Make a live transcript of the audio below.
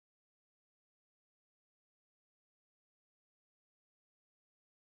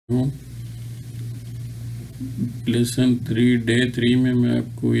Lesson 3 day 3 में मैं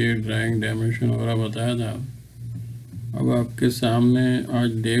आपको ये ड्राइंग डायमेंशन वगैरह बताया था। अब आपके सामने आज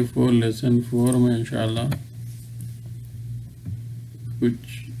डे 4 लेसन 4 में इंशाल्लाह कुछ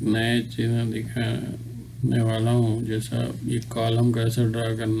नए चीज़ें दिखाने वाला हूँ, जैसा ये कॉलम कैसे ड्रा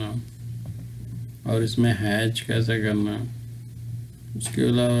करना और इसमें हैच कैसे करना, उसके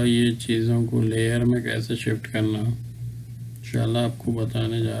अलावा ये चीज़ों को लेयर में कैसे शिफ्ट करना इंशाल्लाह आपको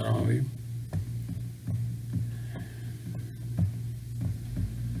बताने जा रहा हूँ अभी।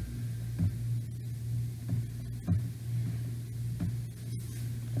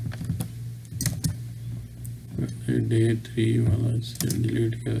 डे 3 वाला इसे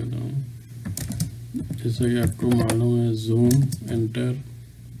डिलीट कर देता हूँ। जैसा कि आपको मालूम है जूम एंटर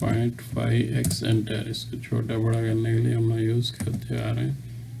 0.5x एंटर, इसको छोटा बड़ा करने के लिए हम यूज़ करते आ रहे हैं।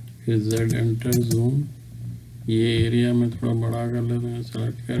 फिर Z एंटर जूम, ये एरिया में थोड़ा बड़ा कर लेते हैं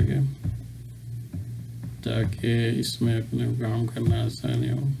सेलेक्ट करके, ताकि इसमें अपने काम करना आसानी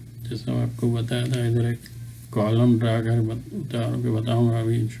हो। जैसा मैं आपको बताया था, इधर एक कॉलम ड्रा कर बताऊँगा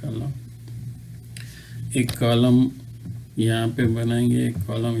अभी इंशाल्लाह। एक कॉलम यहाँ पे बनाएंगे, एक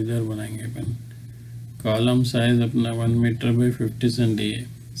कॉलम इधर बनाएंगे अपन। कॉलम साइज अपना 1 मीटर बाई 50 सेंटी है।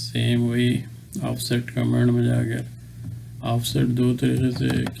 सेम वही ऑफसेट कमांड में जाकर, ऑफसेट दो तरीके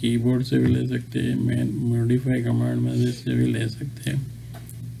से कीबोर्ड से भी ले सकते हैं, मॉडिफाई कमांड में से भी ले सकते हैं,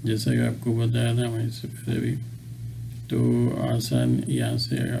 जैसा कि आपको बताया था मैं इससे पहले भी। तो आसान यहाँ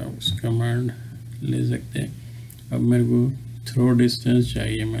से आप उस कमांड ले सकते हैं। अब मेरे को थ्रो डिस्टेंस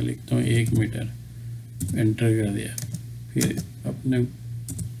चाहिए, मैं लिखता हूँ 1 मीटर, एंटर कर दिया। फिर अपने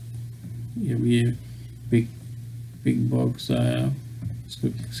ये पिक बॉक्स आया, इसको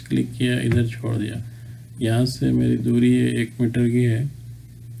क्लिक किया, इधर छोड़ दिया। यहाँ से मेरी दूरी है 1 मीटर की है।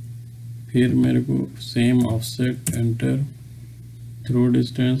 फिर मेरे को same offset enter, throw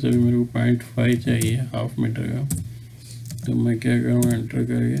distance अभी मेरे को 0.5 चाहिए, हाफ मीटर का। तो मैं क्या करूँगा, एंटर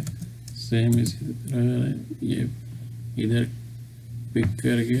करके सेम इसी तरह ये इधर पिक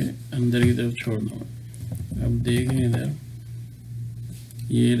करके अंदर की तरफ छोड़ दूँगा। अब देखें इधर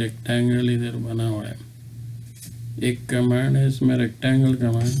ये रेक्टेंगल इधर बना हुआ है। एक कमांड है इसमें, रेक्टेंगल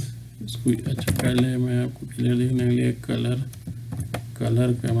कमांड। इसको अच्छा पहले मैं आपको क्लियर देखने के लिए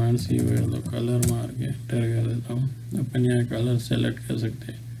कलर कमांड सी हुए तो कलर मार के एंटर कर देता हूँ। अपन यहाँ कलर सेलेक्ट कर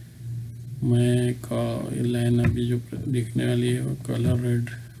सकते हैं। मैं लाइन अभी जो दिखने वाली है वो कलर रेड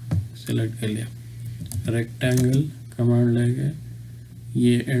सेलेक्ट कर लिया। रेक्टेंगल कमांड लेके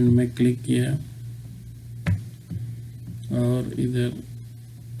ये एंड में क्लिक किया और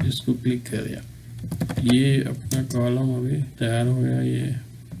इधर इसको क्लिक कर दिया। ये अपना कॉलम अभी तैयार हो गया।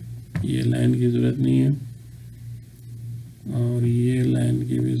 ये लाइन की ज़रूरत नहीं है और ये लाइन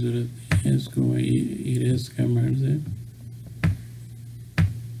की भी ज़रूरत नहीं है। इसको मैं इरेज कमांड से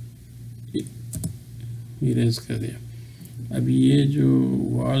इरेज कर दिया। अब ये जो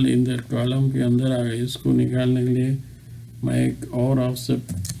वॉल इधर कॉलम के अंदर आ गई, इसको निकालने के लिए मैं एक और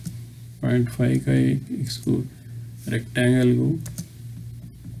ऑफसेट 0.5 का इसको रेक्टेंगल को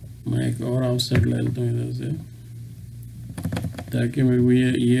मैं एक और ऑफसेट ले लेता हूँ इधर से, ताकि मेरे को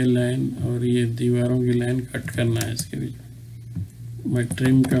ये लाइन और ये दीवारों की लाइन कट करना है इसके बीच। मैं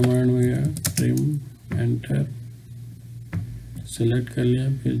ट्रिम कमांड में गया, ट्रिम एंटर सेलेक्ट कर लिया।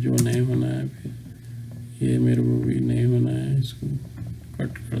 फिर जो नहीं होना है, फिर ये मेरे को भी नहीं होना है, इसको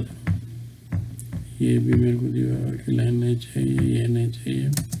कट कर दो। ये भी मेरे को दीवार की लाइन नहीं चाहिए, ये नहीं चाहिए,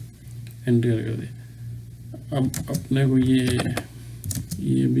 एंटर कर दे। अब अपने को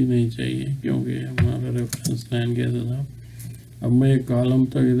ये भी नहीं चाहिए क्योंकि हमारा रेफरेंस लाइन कैसा था। अब मैं एक कॉलम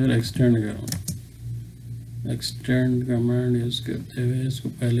तक इधर एक्सटेंड करूँगा। एक्सटेंड कमांड यूज़ करते हुए इसको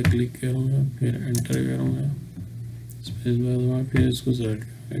पहले क्लिक करूँगा, फिर एंटर करूँगा, स्पेस बार दूँगा, फिर इसको सेलेक्ट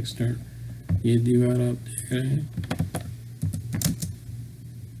करूँगा, एक्सटेंड। ये दीवार आप देख रहे हैं।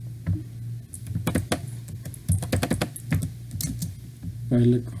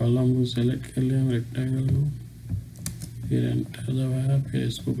 पहले कॉलम को सेलेक्ट कर लिया, रेक्टेंगल को, फिर एंटर दबाया, फिर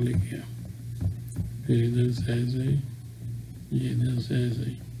इसको क्लिक किया, फिर इधर से ऐसे ही, ये इधर से ऐसे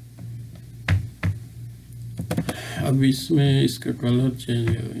ही। अब इसमें इसका कलर चेंज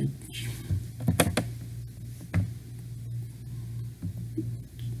कर दें।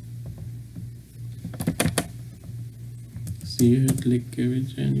 क्लिक के भी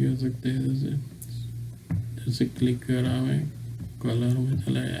चेंज कर सकते हैं। जैसे क्लिक करा, मैं कलर में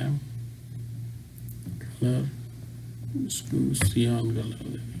चला गया, कलर इसको सियान कलर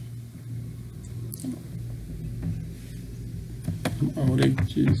देंगे। और एक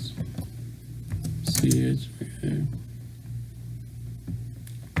चीज CH में है,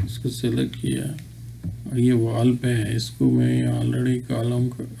 इसको सेलेक्ट किया और ये वॉल पे है, इसको मैं ऑलरेडी कॉलम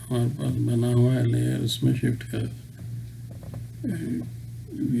हमारे पास बना हुआ है लेयर, उसमें शिफ्ट कर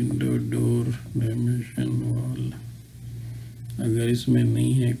विंडो डोर डायमेंशन वॉल। अगर इसमें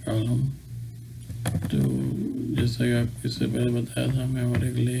नहीं है कॉलम तो जैसा कि आपको इससे पहले बताया था मैं, और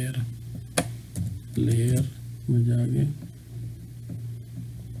एक लेयर में जाके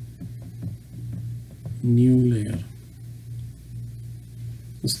न्यू लेयर,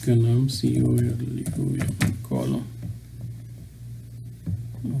 इसका नाम कॉलम।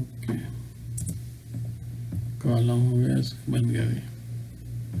 ओके, कॉलम हो गया, इसको बंद कर दिया।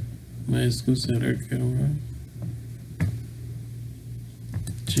 मैं इसको सेलेक्ट करूँगा,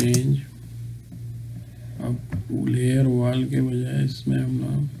 चेंज। अब लेयर वॉल के बजाय इसमें हम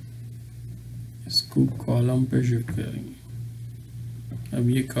नाम इसको कॉलम पे शिफ्ट करेंगे। अब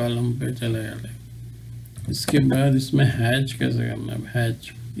ये कॉलम पे चला गया। इसके बाद इसमें हैच कैसे करना है?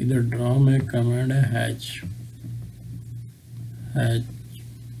 हैच, इधर ड्रॉ में कमांड है हैच।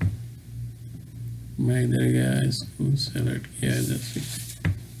 मैं इधर गया, इसको सेलेक्ट किया, इधर से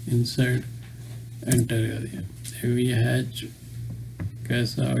इंसर्ट, एंटर कर दिया। देखो ये हैच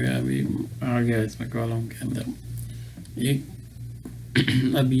कैसा हो गया, अभी आ गया इसमें कॉलम के अंदर एक।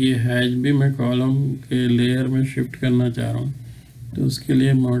 अब ये हैच भी मैं कॉलम के लेयर में शिफ्ट करना चाह रहा हूँ, तो उसके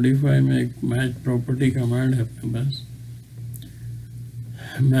लिए मॉडिफाई में एक मैच प्रॉपर्टी कमांड है अपने पास।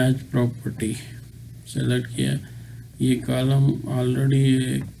 मैच प्रॉपर्टी सेलेक्ट किया, ये कॉलम ऑलरेडी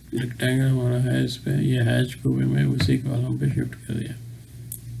रेक्टेंगल हमारा है, इस पे ये हैच को भी मैं उसी कॉलम पे शिफ्ट कर दिया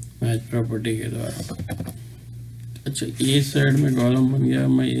मैच प्रॉपर्टी के द्वारा। अच्छा, ए साइड में कॉलम बन गया,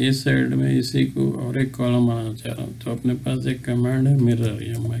 मैं ए साइड में इसी को और एक कॉलम बनाना चाह रहा हूँ, तो अपने पास एक कमांड है मिरर,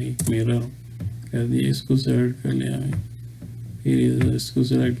 या मैं मिरर कर दिया, इसको सेलेक्ट कर लिया मैं। फिर इसको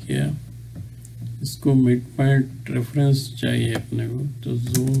सेलेक्ट किया, इसको मिड पॉइंट रेफरेंस चाहिए अपने को, तो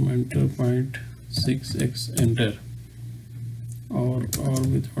zoom enter point 6x enter, और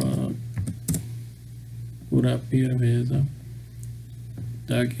भी थोड़ा पूरा अपीयर भेजा,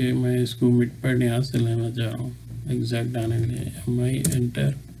 ताकि मैं इसको मिड पॉइंट यहाँ से लेना चाह रहा हूँ एग्जैक्ट आने के लिए। मैं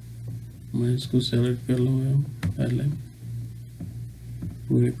एंटर, मैं इसको सेलेक्ट कर लूँगा पहले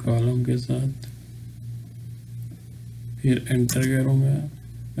पूरे कॉलम के साथ, फिर एंटर करूँगा।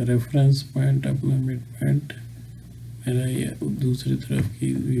 रेफरेंस पॉइंट अपना मिड पॉइंट मेरा ये दूसरी तरफ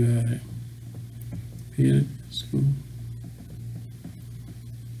की दीवार है, फिर इसको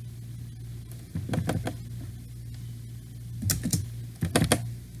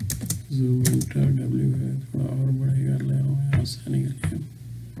जूम एंटर W है, थोड़ा और बढ़ेगा ले रहा हूँ यहाँ से निकल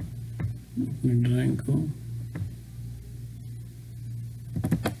अपनी ड्राइंग को।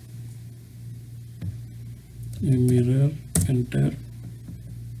 ये मिरर, एंटर,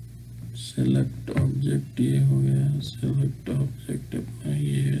 सेलेक्ट ऑब्जेक्ट, ये हो गया सेलेक्ट ऑब्जेक्ट अपना,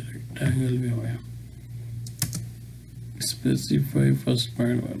 ये रेक्टेंगल भी हो गया। स्पेसिफाई फर्स्ट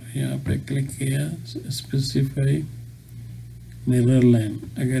पॉइंट वाला यहाँ पे क्लिक किया, स्पेसिफाई मिरर लाइन।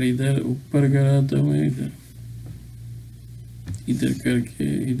 अगर इधर ऊपर करा तो मैं इधर करके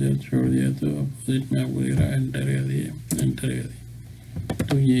इधर छोड़ दिया तो अपोजिट में आपको दिख रहा है, एंटर कर दिया, एंटर कर दिया,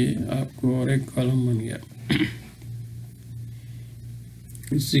 तो ये आपको और एक कॉलम बन गया।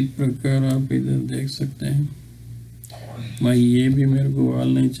 इसी प्रकार आप इधर देख सकते हैं। मैं ये भी मेरे को वॉल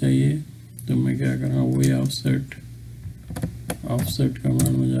नहीं चाहिए, तो मैं क्या कर रहा हूँ, वही ऑफसेट कमांड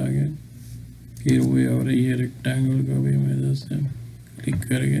में जाके फिर वही, और ये रेक्टेंगल को भी मैं इधर से क्लिक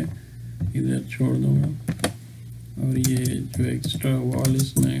करके इधर छोड़ दूंगा, और ये जो एक्स्ट्रा वॉल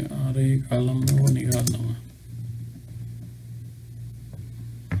इसमें आ रही कॉलम में वो निकाल दूंगा।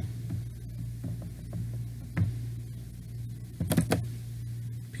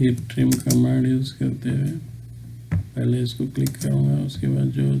 फिर ट्रिम कमांड यूज़ करते हुए पहले इसको क्लिक करूँगा, उसके बाद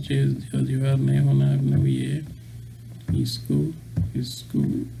जो चीज़ जो दीवार नहीं होना है अपने, ये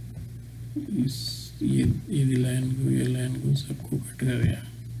ये लाइन को सबको कट कर दिया।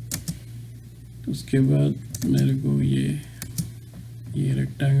 तो उसके बाद मेरे को ये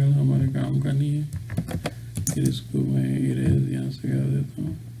रेक्टेंगल हमारे काम का नहीं है, फिर इसको मैं इरेज यहाँ से कर देता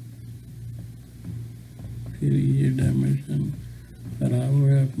हूँ। फिर ये डायमेंशन खराब हो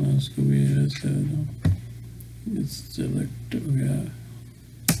गया अपना, उसको भी इरेज कर देता हूँ। सेलेक्ट हो गया,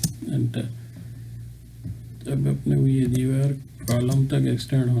 एंटर। अब अपने को ये दीवार कॉलम तक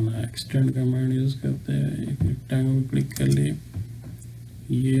एक्सटेंड होना है, एक्सटेंड कमांड यूज़ करते हैं। एक रेक्टेंगल को क्लिक कर लिए,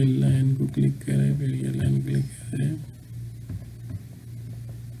 ये लाइन को क्लिक करें, फिर ये लाइन क्लिक करें,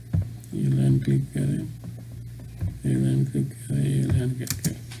 ये लाइन क्लिक करें, ये लाइन क्लिक करें, ये लाइन क्लिक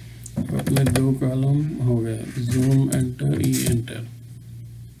करें। अब अपने दो कॉलम हो गए। जूम एंटर, ई enter,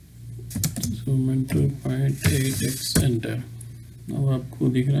 zoom enter 0.8x enter. अब आपको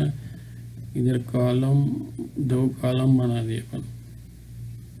दिख रहा है इधर कॉलम, 2 कॉलम बना दिए अपन।